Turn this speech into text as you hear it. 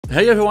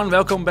Hey everyone,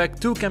 welcome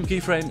back to Camp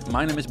Keyframe.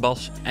 My name is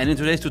Bas, and in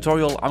today's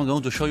tutorial I'm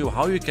going to show you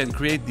how you can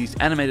create these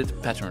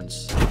animated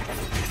patterns.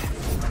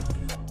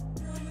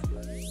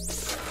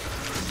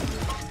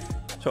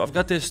 So I've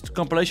got this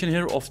compilation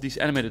here of these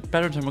animated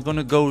patterns, and we're going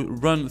to go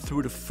run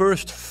through the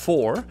first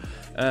 4.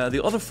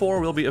 The other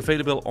 4 will be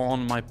available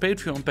on my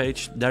Patreon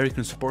page. There you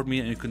can support me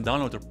and you can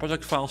download the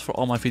project files for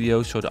all my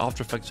videos, so the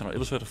After Effects and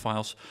Illustrator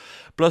files.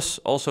 Plus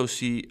also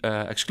see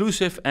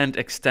exclusive and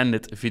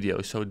extended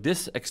videos. So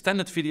this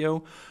extended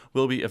video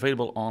will be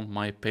available on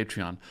my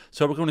Patreon.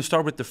 So we're going to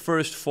start with the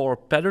first 4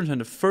 patterns,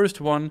 and the first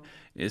one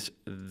is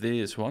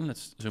this one.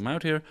 Let's zoom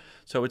out here.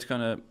 So it's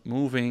kind of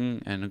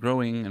moving and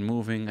growing and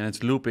moving, and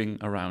it's looping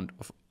around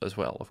as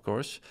well, of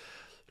course.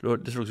 So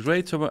this looks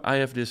great. So I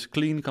have this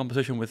clean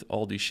composition with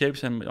all these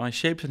shapes, and my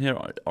shapes in here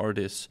are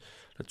this,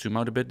 let's zoom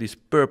out a bit, this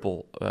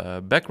purple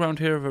background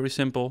here, very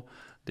simple,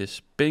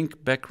 this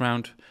pink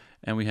background,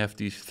 and we have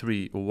these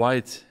 3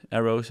 white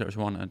arrows. There's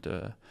one at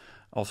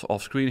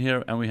off screen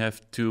here, and we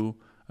have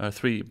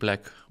 3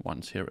 black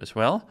ones here as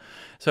well.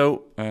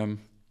 So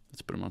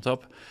let's put them on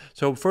top.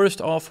 So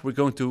first off, we're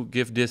going to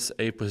give this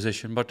a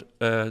position, but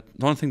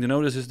one thing to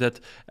notice is that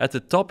at the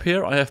top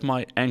here I have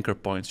my anchor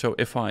point. So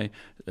if I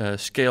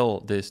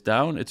scale this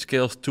down, it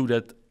scales to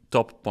that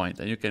top point,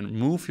 and you can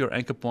move your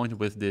anchor point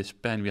with this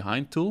pan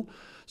behind tool.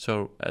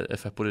 So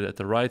if I put it at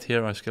the right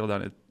here, I scale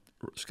down, it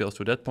scales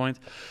to that point,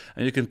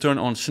 and you can turn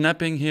on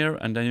snapping here,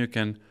 and then you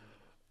can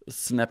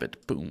snap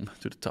it, boom,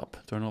 to the top.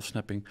 Turn off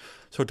snapping.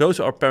 So those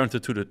are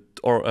parented to the,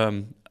 or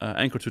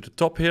anchored to the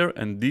top here,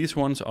 and these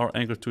ones are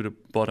anchored to the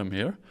bottom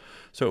here.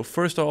 So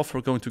first off,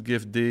 we're going to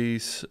give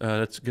these,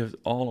 let's give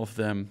all of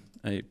them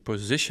a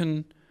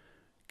position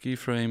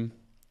keyframe,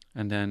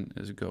 and then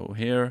let's go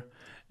here.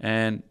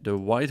 And the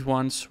white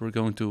ones, we're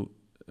going to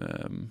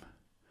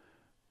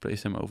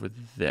place them over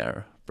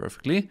there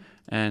perfectly,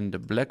 and the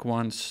black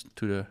ones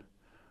to the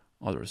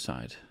other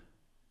side.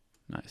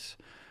 Nice.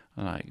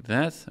 Like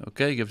that.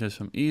 Okay, give them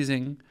some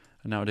easing,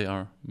 and now they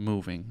are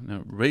moving.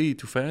 Now, way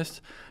too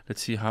fast.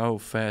 Let's see how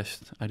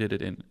fast I did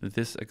it in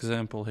this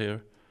example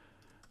here.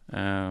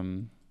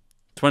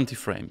 20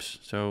 frames.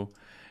 So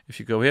if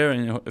you go here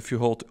and if you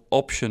hold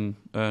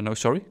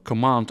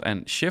Command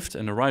and Shift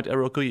and the right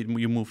arrow key,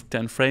 you move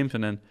 10 frames,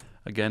 and then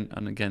again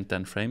and again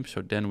 10 frames.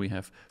 So then we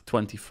have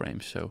 20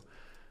 frames. So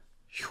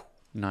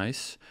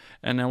nice.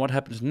 And then what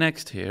happens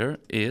next here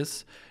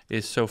is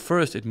so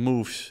first it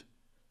moves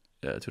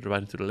to the right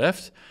and to the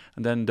left,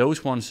 and then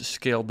those ones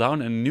scale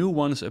down and new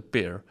ones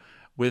appear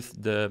with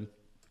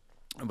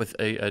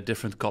a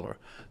different color.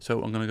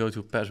 So I'm going to go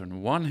to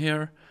pattern 1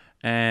 here,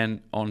 and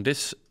on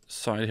this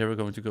side here we're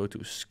going to go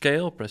to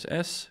scale, press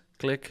S,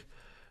 click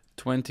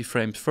 20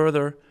 frames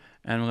further,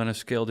 and we're going to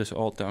scale this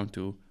all down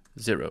to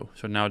 0.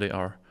 So now they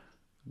are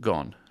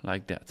gone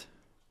like that.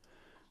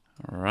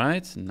 All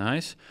right,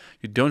 nice.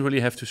 You don't really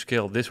have to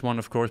scale this one,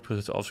 of course, because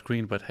it's off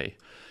screen, but hey,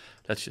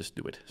 let's just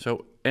do it.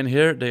 So, and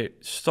here they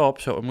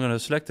stop, so I'm going to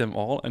select them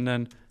all, and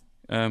then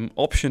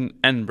Option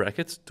N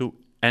brackets to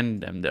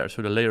end them there.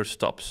 So the layer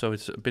stops, so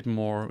it's a bit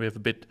more, we have a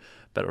bit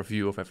better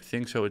view of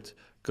everything. So it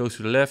goes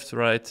to the left,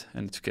 right,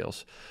 and it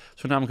scales.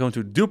 So now I'm going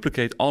to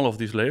duplicate all of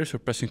these layers, so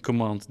pressing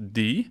Command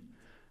D,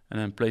 and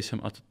then place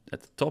them at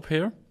the top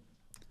here.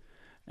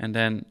 And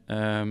then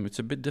it's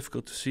a bit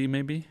difficult to see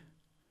maybe.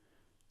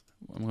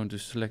 I'm going to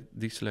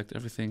deselect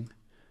everything,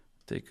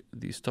 take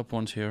these top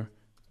ones here,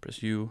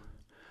 press U.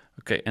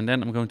 Okay, and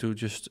then I'm going to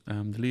just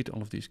delete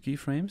all of these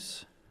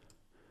keyframes,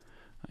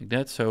 like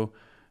that. So,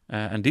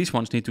 and these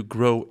ones need to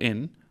grow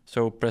in.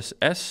 So press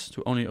S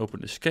to only open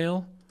the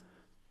scale,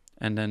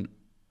 and then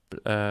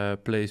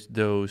place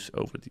those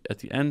over at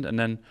the end, and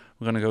then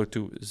we're going to go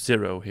to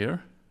 0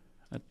 here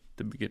at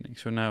the beginning.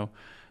 So now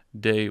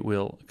they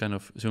will kind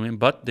of zoom in,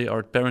 but they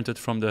are parented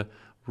from the,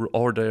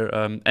 or they're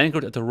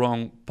anchored at the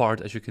wrong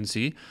part, as you can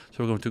see.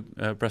 So we're going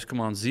to press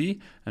Command Z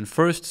and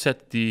first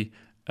set the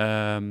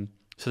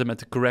set them at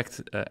the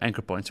correct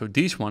anchor point. So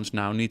these ones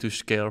now need to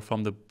scale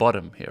from the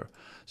bottom here.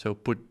 So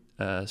put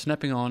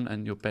snapping on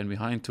and your pen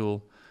behind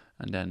tool,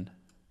 and then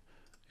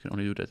you can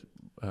only do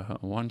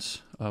that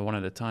once, one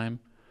at a time.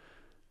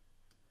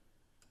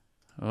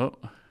 Oh,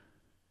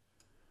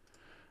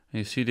 and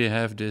you see they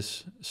have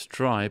this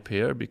stripe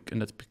here,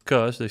 and that's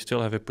because they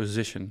still have a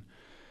position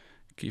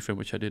keyframe,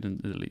 which I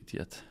didn't delete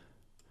yet.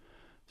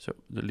 So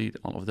delete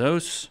all of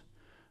those.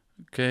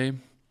 Okay,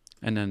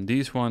 and then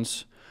these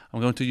ones, I'm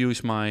going to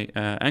use my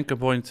anchor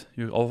point.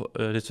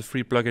 It's a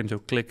free plugin, so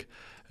click,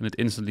 and it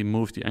instantly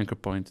moves the anchor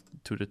point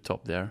to the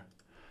top there,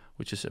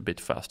 which is a bit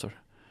faster.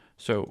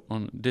 So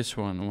on this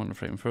one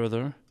frame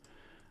further,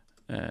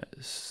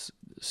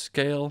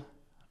 scale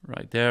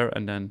right there,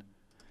 and then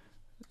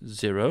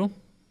 0.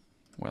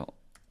 Well,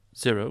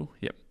 0,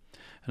 yep.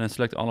 And then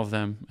select all of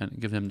them and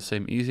give them the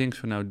same easing.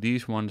 So now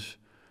these ones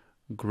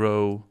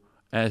grow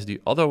as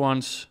the other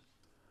ones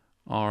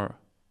are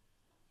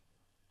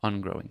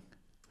ungrowing.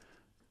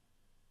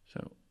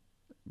 So,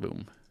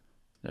 boom,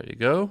 there you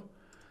go.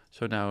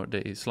 So now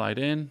they slide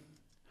in,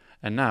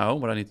 and now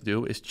what I need to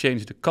do is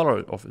change the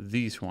color of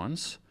these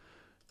ones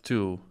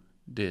to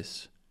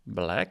this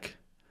black.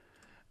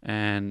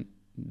 And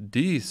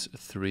these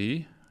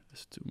three,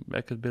 just to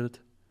back a bit,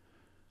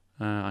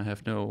 I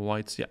have no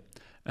whites, yeah,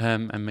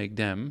 and make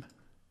them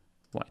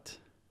white.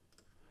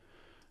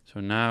 So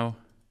now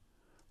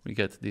we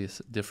get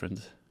this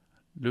different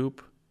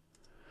loop.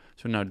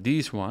 So now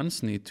these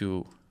ones need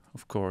to,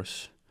 of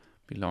course,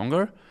 be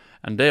longer,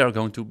 and they are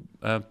going to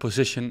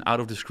position out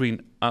of the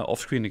screen, off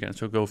screen again.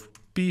 So go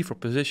P for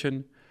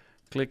position,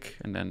 click,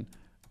 and then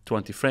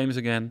 20 frames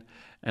again,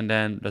 and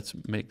then let's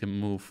make them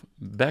move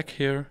back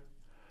here.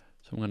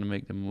 So I'm going to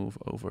make them move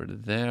over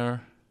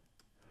there.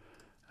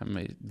 I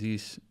made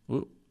these.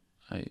 Ooh,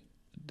 I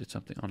did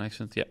something on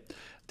accident. Yeah,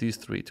 these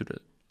three to the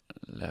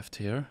left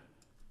here,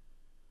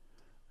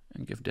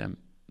 and give them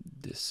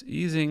this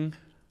easing.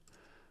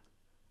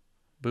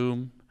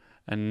 Boom.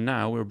 And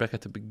now we're back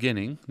at the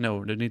beginning.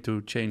 No, they need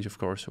to change, of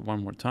course,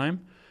 one more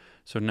time.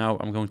 So now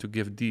I'm going to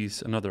give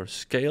these another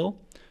scale.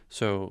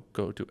 So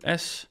go to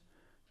S,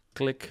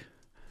 click,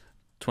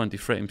 20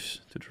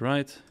 frames to the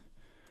right,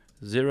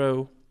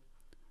 0,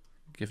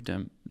 give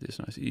them this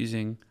nice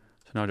easing.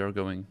 So now they're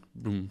going,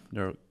 boom,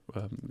 they're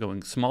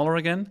going smaller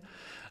again.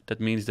 That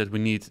means that we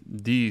need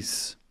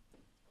these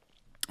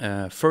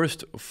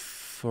first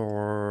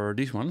for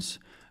these ones.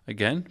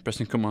 Again,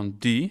 pressing Command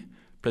D,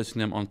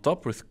 placing them on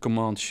top with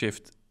Command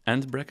Shift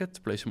and bracket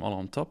to place them all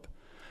on top.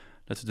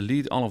 Let's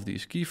delete all of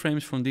these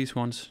keyframes from these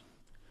ones.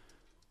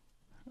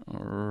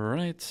 All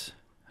right,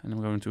 and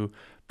I'm going to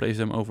place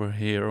them over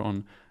here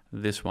on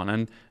this one.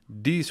 And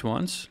these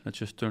ones, let's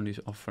just turn these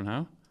off for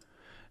now.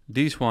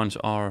 These ones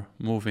are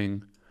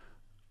moving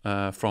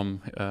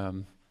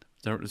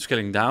they're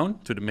scaling down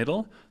to the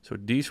middle. So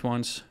these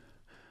ones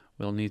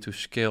will need to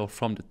scale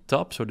from the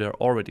top, so they're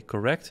already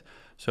correct.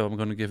 So I'm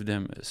going to give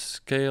them a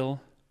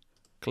scale,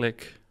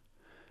 click,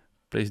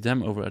 place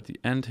them over at the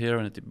end here,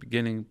 and at the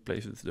beginning,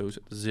 place those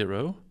at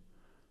 0.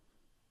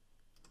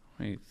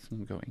 Wait,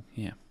 I'm going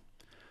here.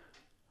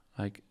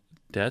 Like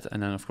that,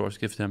 and then of course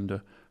give them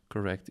the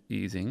correct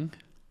easing.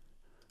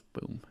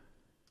 Boom.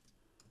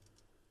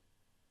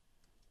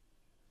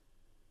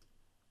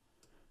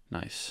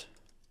 Nice.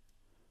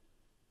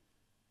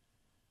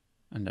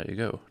 And there you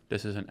go.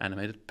 This is an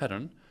animated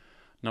pattern.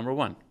 Number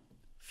 1,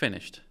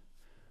 finished.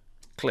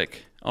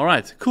 Click. All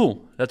right,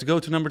 cool. Let's go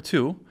to number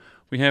 2.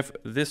 We have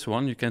this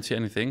one. You can't see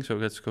anything, so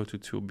let's go to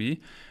 2B.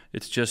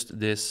 It's just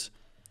this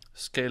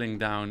scaling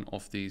down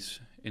of these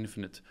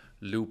infinite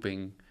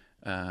looping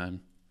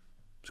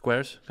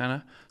squares, kind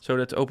of. So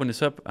let's open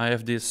this up. I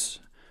have this,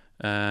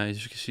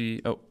 as you can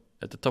see, oh,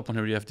 at the top one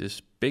here, we have this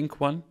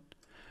pink one.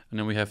 And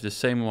then we have the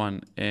same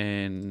one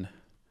in,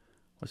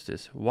 what's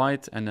this,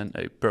 white, and then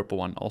a purple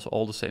one, also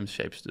all the same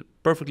shapes, the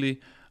perfectly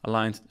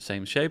aligned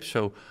same shapes.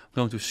 So I'm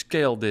going to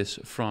scale this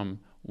from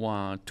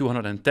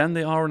 210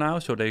 they are now,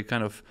 so they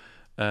kind of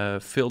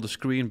fill the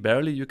screen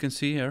barely, you can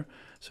see here.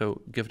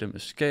 So give them a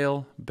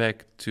scale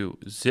back to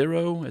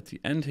 0 at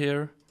the end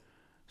here.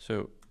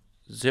 So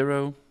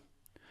 0,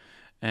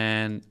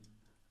 and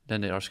then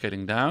they are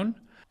scaling down.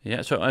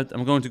 Yeah, so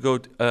I'm going to go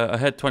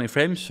ahead 20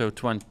 frames, so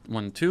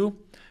 1, 2,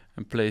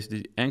 and place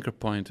the anchor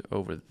point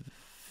over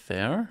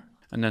there.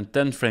 And then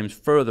 10 frames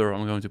further,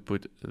 I'm going to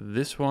put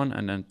this one,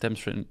 and then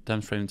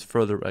 10 frames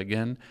further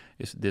again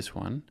is this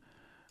one.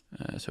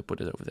 So put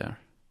it over there.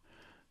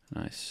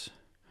 Nice.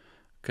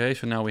 Okay,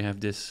 so now we have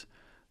this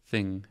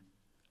thing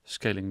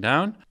scaling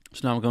down.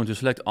 So now I'm going to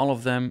select all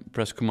of them,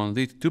 press Command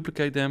D to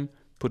duplicate them,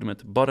 put them at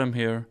the bottom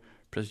here,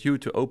 press U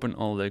to open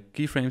all the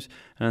keyframes,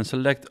 and then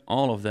select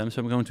all of them.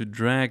 So I'm going to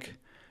drag,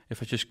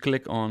 if I just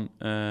click on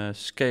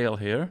scale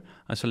here,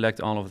 I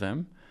select all of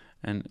them,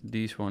 and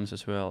these ones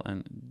as well,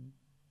 and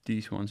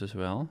these ones as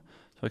well.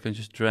 So I can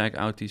just drag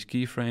out these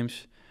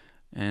keyframes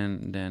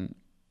and then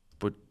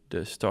put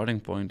the starting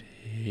point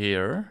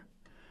here.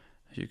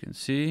 As you can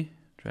see,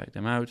 drag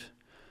them out.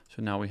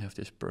 So now we have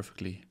this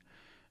perfectly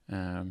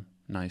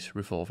nice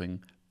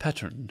revolving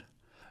pattern.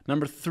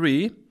 Number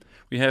 3,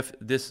 we have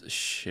this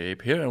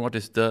shape here, and what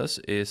this does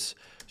is,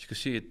 as you can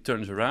see, it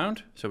turns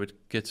around, so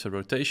it gets a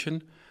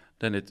rotation,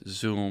 then it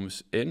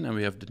zooms in, and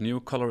we have the new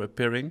color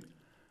appearing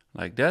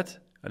like that,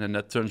 and then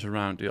that turns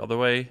around the other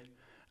way,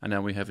 and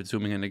then we have it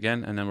zooming in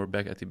again, and then we're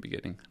back at the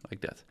beginning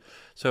like that.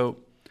 So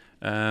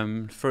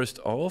first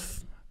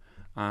off,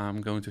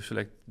 I'm going to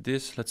select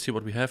this. Let's see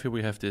what we have here.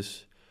 We have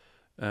this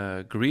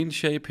green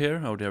shape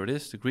here. Oh, there it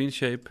is, the green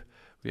shape.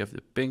 We have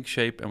the pink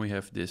shape, and we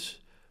have this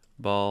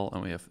ball,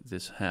 and we have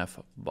this half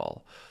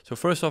ball. So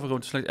first off, I'm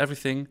going to select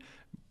everything,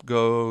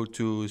 go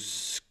to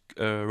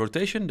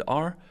rotation, the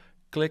R,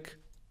 click,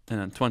 and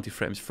then 20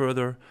 frames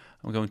further.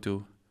 I'm going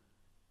to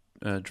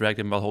drag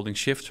them while holding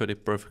shift, so they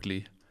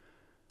perfectly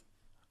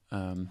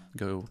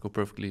go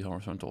perfectly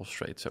horizontal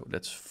straight. So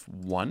that's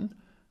 1,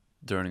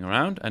 turning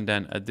around, and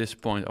then at this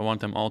point I want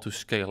them all to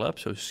scale up.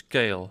 So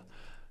scale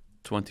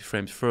 20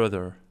 frames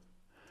further,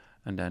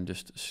 and then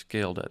just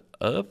scale that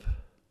up.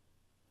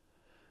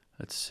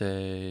 Let's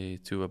say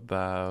to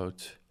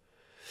about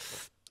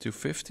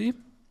 250,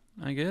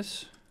 I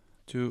guess.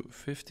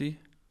 250.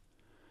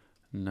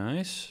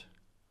 Nice.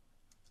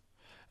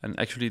 And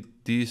actually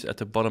these at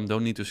the bottom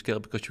don't need to scale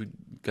because you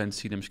can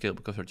see them scale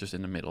because they're just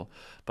in the middle,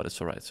 but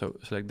it's all right. So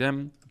select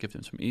them, give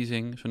them some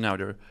easing. So now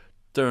they're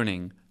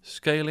turning,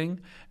 scaling,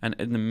 and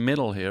in the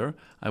middle here,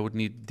 I would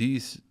need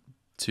these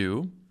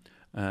two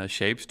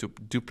shapes to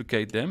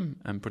duplicate them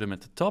and put them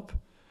at the top.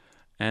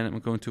 And I'm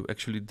going to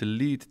actually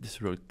delete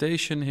this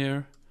rotation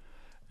here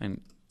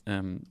and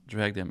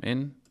drag them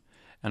in.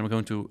 And I'm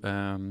going to,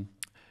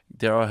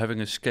 they are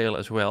having a scale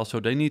as well, so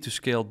they need to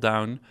scale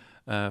down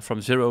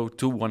from 0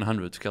 to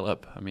 100, scale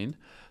up, I mean.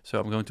 So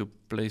I'm going to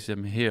place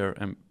them here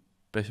and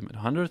place them at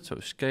 100, so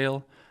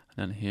scale, and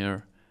then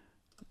here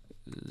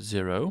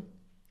 0.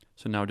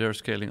 So now they're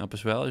scaling up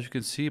as well, as you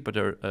can see, but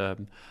they're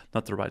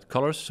not the right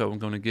colors. So I'm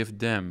going to give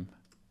them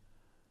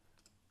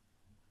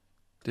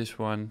this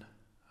one,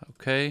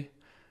 okay,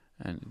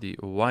 and the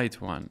white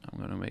one I'm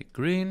going to make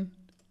green.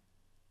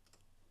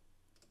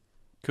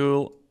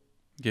 Cool.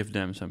 Give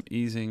them some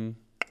easing.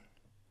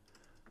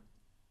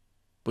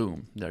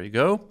 Boom, there you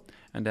go.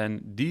 And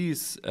then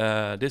these,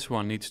 this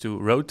one needs to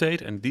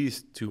rotate, and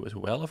these two as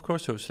well, of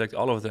course. So select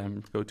all of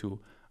them, go to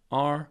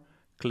R,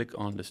 click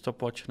on the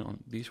stopwatch and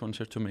on these ones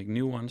here to make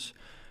new ones,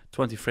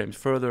 20 frames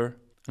further,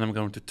 and I'm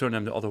going to turn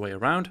them the other way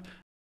around.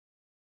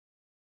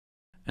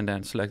 And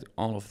then select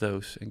all of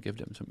those and give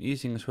them some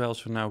easing as well.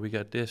 So now we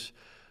get this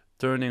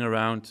turning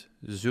around,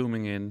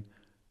 zooming in,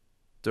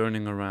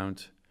 turning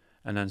around,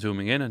 and then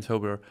zooming in, and so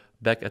we're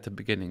back at the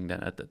beginning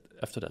then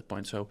after that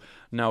point. So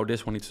now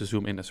this one needs to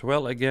zoom in as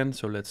well again.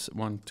 So let's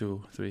 1,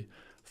 2, 3,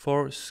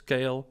 4,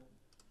 scale,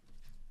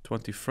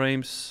 20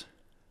 frames,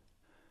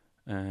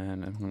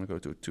 and I'm going to go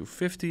to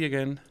 250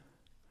 again.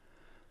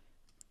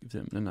 Give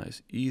them a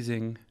nice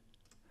easing,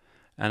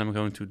 and I'm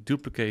going to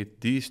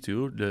duplicate these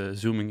two, the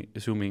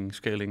zooming,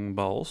 scaling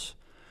balls,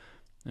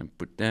 and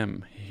put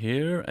them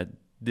here at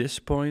this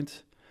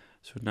point.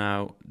 So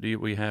now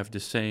we have the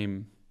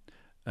same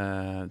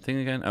thing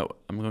again. Oh,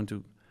 I'm going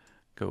to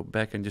go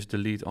back and just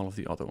delete all of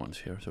the other ones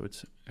here, so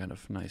it's kind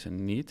of nice and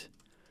neat.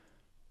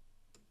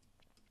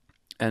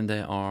 And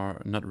they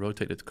are not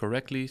rotated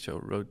correctly, so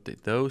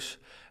rotate those.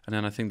 And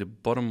then I think the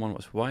bottom one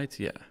was white,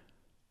 yeah.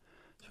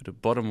 So the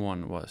bottom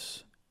one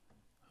was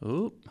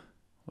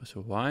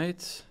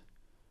white.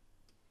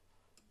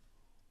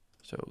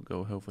 So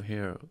go over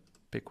here,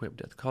 pick whip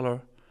that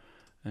color.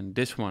 And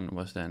this one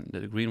was then,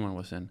 the green one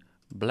was then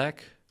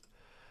black.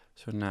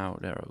 So now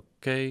they're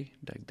okay,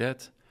 like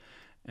that.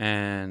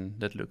 And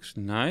that looks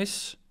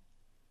nice.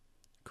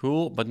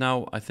 Cool, but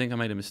now I think I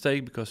made a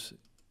mistake because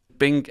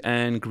pink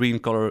and green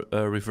color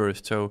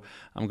reversed. So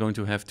I'm going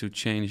to have to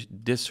change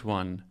this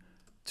one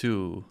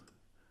to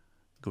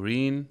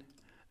green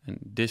and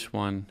this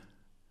one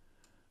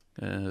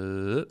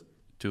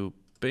to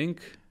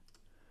pink.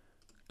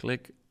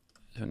 Click.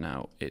 So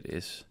now it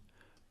is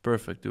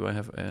perfect. Do I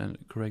have a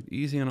correct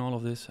easing on all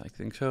of this? I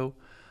think so.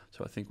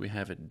 So I think we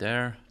have it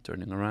there,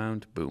 turning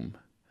around, boom.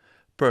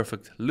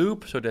 Perfect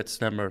loop, so that's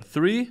number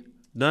 3,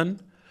 done.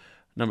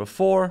 Number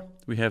 4,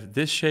 we have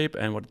this shape,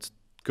 and what's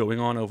going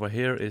on over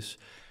here is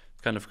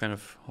kind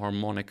of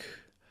harmonic,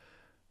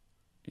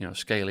 you know,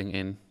 scaling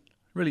in.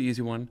 Really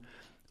easy one.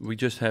 We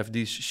just have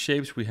these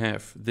shapes. We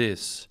have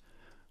this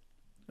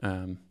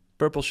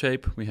purple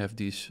shape. We have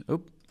these,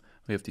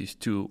 we have these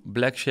two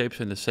black shapes,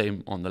 and the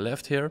same on the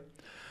left here.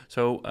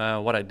 So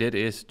what I did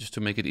is, just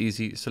to make it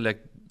easy,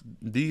 select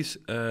these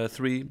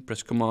 3,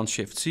 press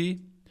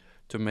Command-Shift-C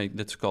to make,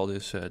 let's call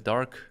this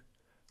dark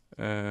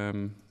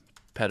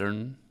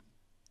pattern,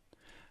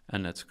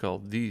 and let's call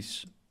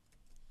these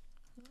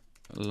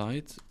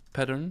light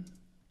pattern,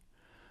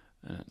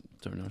 and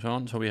turn those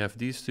on. So we have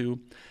these two,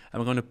 and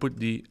we're going to put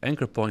the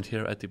anchor point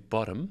here at the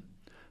bottom.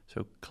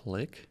 So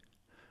click,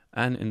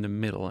 and in the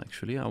middle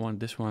actually. I want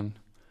this one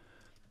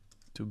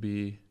to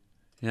be,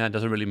 yeah, it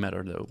doesn't really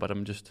matter though, but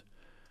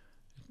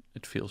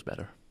it feels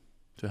better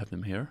to have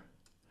them here.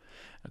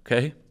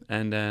 Okay,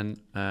 and then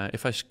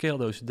if I scale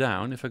those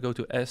down, if I go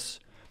to S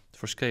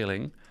for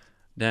scaling,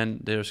 then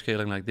they're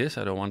scaling like this.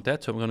 I don't want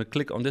that, so I'm going to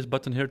click on this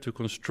button here to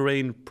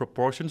constrain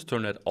proportions,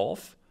 turn that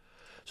off.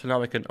 So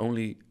now I can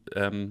only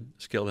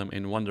scale them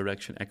in one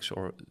direction, X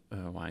or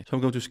Y. So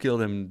I'm going to scale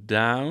them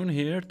down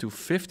here to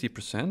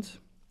 50%,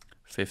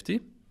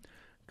 50.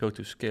 Go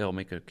to scale,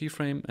 make a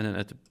keyframe, and then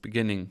at the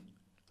beginning,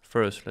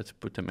 first let's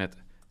put them at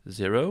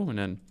 0, and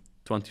then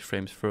 20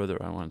 frames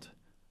further I want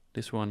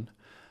this one.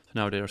 So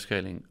now they are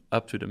scaling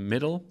up to the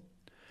middle,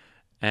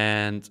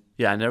 and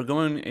yeah, and they're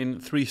going in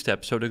 3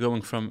 steps. So they're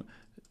going from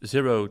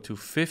 0 to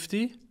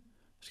 50.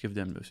 Let's give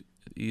them this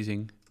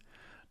easing.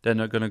 Then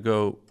they're going to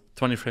go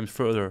 20 frames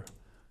further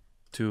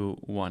to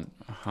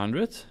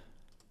 100.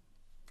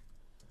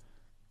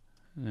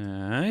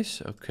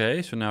 Nice.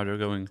 Okay, so now they're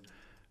going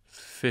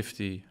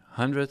 50,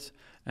 100,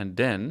 and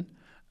then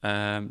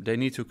they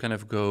need to kind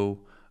of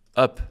go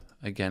up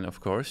again, of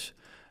course.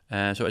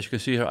 So as you can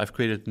see here,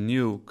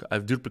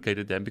 I've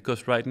duplicated them,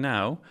 because right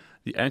now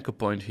the anchor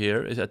point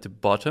here is at the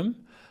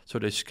bottom, so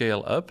they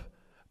scale up.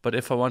 But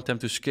if I want them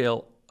to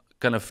scale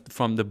kind of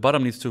from the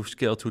bottom, needs to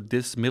scale to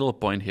this middle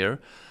point here.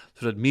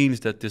 So that means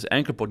that this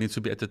anchor point needs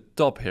to be at the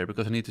top here,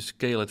 because I need to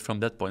scale it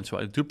from that point. So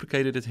I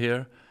duplicated it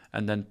here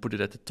and then put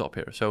it at the top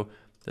here. So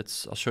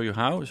I'll show you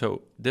how.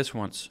 So this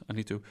ones, I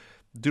need to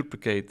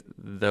duplicate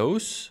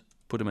those,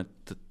 put them at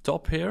the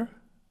top here.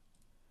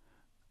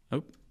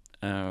 Oh,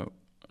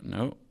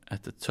 no,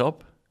 at the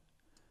top.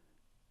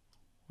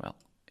 Well,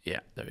 yeah,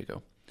 there we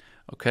go.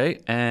 Okay,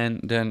 and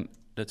then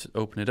let's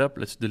open it up.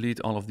 Let's delete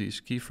all of these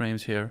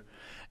keyframes here.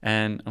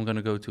 And I'm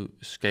gonna go to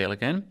scale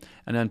again,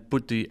 and then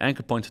put the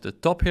anchor point at the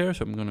top here.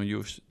 So I'm gonna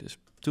use this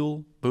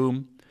tool,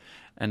 boom.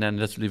 And then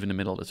let's leave in the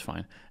middle, that's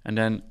fine. And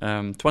then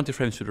 20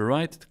 frames to the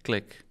right,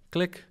 click,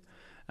 click.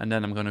 And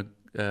then I'm gonna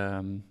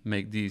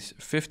make these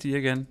 50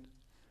 again.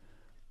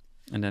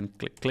 And then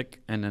click,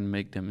 click, and then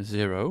make them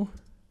 0.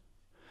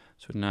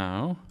 So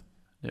now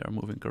they are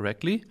moving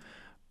correctly.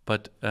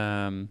 But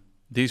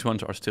these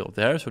ones are still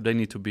there, so they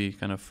need to be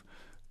kind of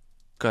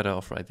cut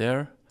off right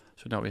there.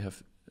 So now we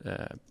have,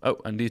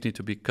 and these need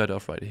to be cut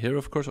off right here,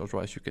 of course,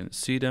 otherwise you can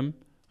see them.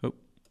 Oh.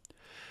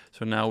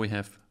 So now we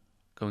have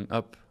going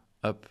up,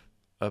 up,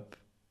 up,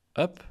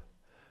 up,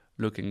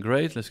 looking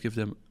great. Let's give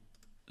them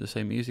the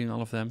same easing,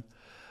 all of them.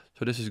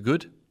 So this is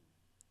good.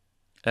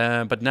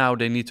 But now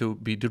they need to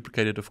be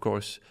duplicated, of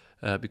course,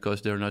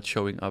 because they're not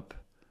showing up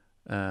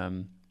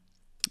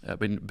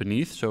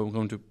beneath. So I'm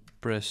going to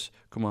press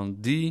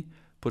Command D,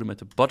 put them at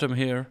the bottom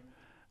here,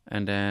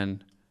 and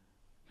then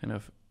kind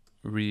of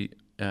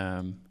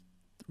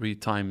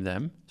retime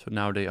them. So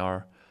now they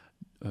are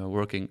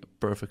working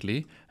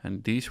perfectly,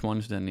 and these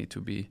ones then need to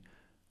be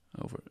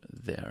over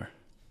there.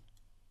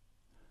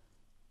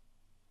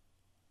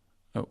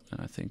 Oh,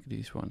 and I think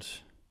these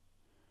ones.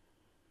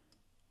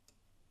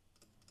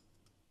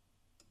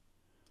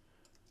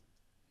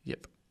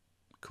 Yep,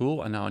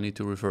 cool. And now I need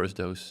to reverse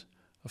those,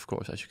 of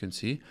course, as you can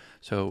see.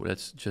 So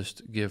let's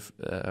just give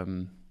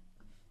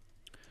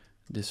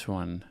this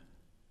one,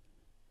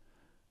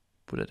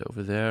 put it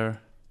over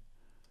there,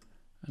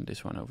 and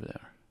this one over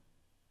there.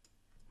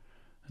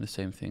 And the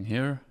same thing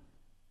here.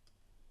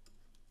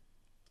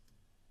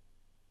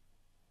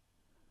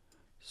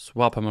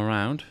 Swap them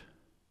around.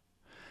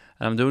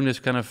 And I'm doing this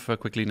kind of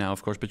quickly now,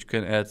 of course, but you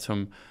can add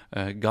some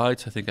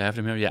guides. I think I have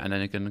them here. Yeah, and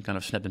then you can kind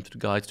of snap them to the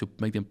guides to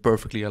make them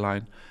perfectly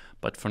align.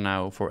 But for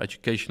now, for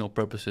educational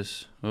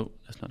purposes, oh,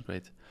 that's not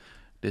great.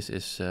 This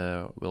is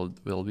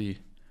will be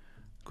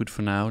good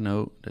for now.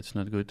 No, that's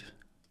not good.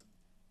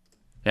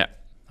 Yeah,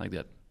 like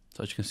that.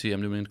 So as you can see,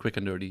 I'm doing it quick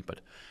and dirty,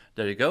 but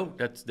there you go.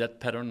 That's that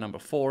pattern number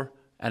 4,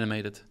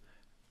 animated,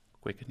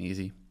 quick and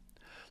easy.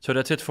 So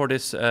that's it for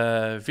this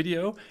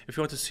video. If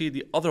you want to see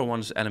the other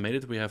ones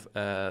animated, we have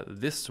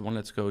this one.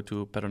 Let's go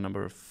to pattern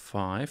number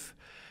 5.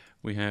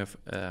 We have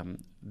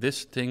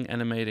this thing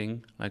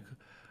animating, like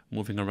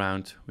moving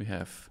around. We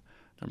have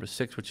number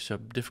 6, which is a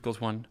difficult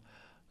one,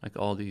 like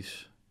all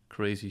these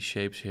crazy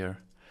shapes here.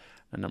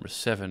 And number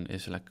 7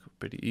 is like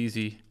pretty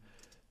easy.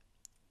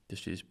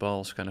 Just these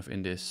balls kind of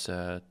in this,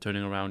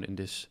 turning around in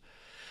this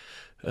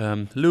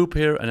loop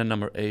here. And then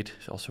number 8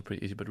 is also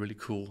pretty easy, but really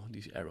cool.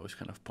 These arrows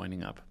kind of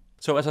pointing up.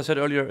 So as I said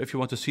earlier, if you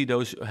want to see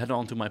those, head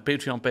on to my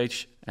Patreon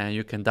page and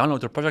you can download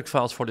the project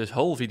files for this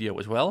whole video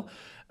as well.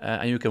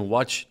 And you can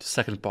watch the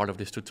second part of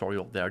this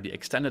tutorial there, the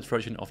extended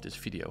version of this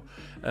video.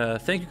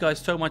 Thank you guys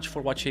so much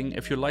for watching.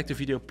 If you liked the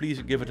video,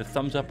 please give it a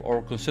thumbs up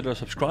or consider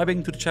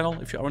subscribing to the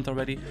channel if you aren't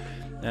already.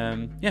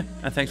 Yeah,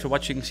 and thanks for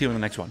watching. See you in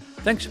the next one.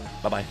 Thanks.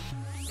 Bye-bye.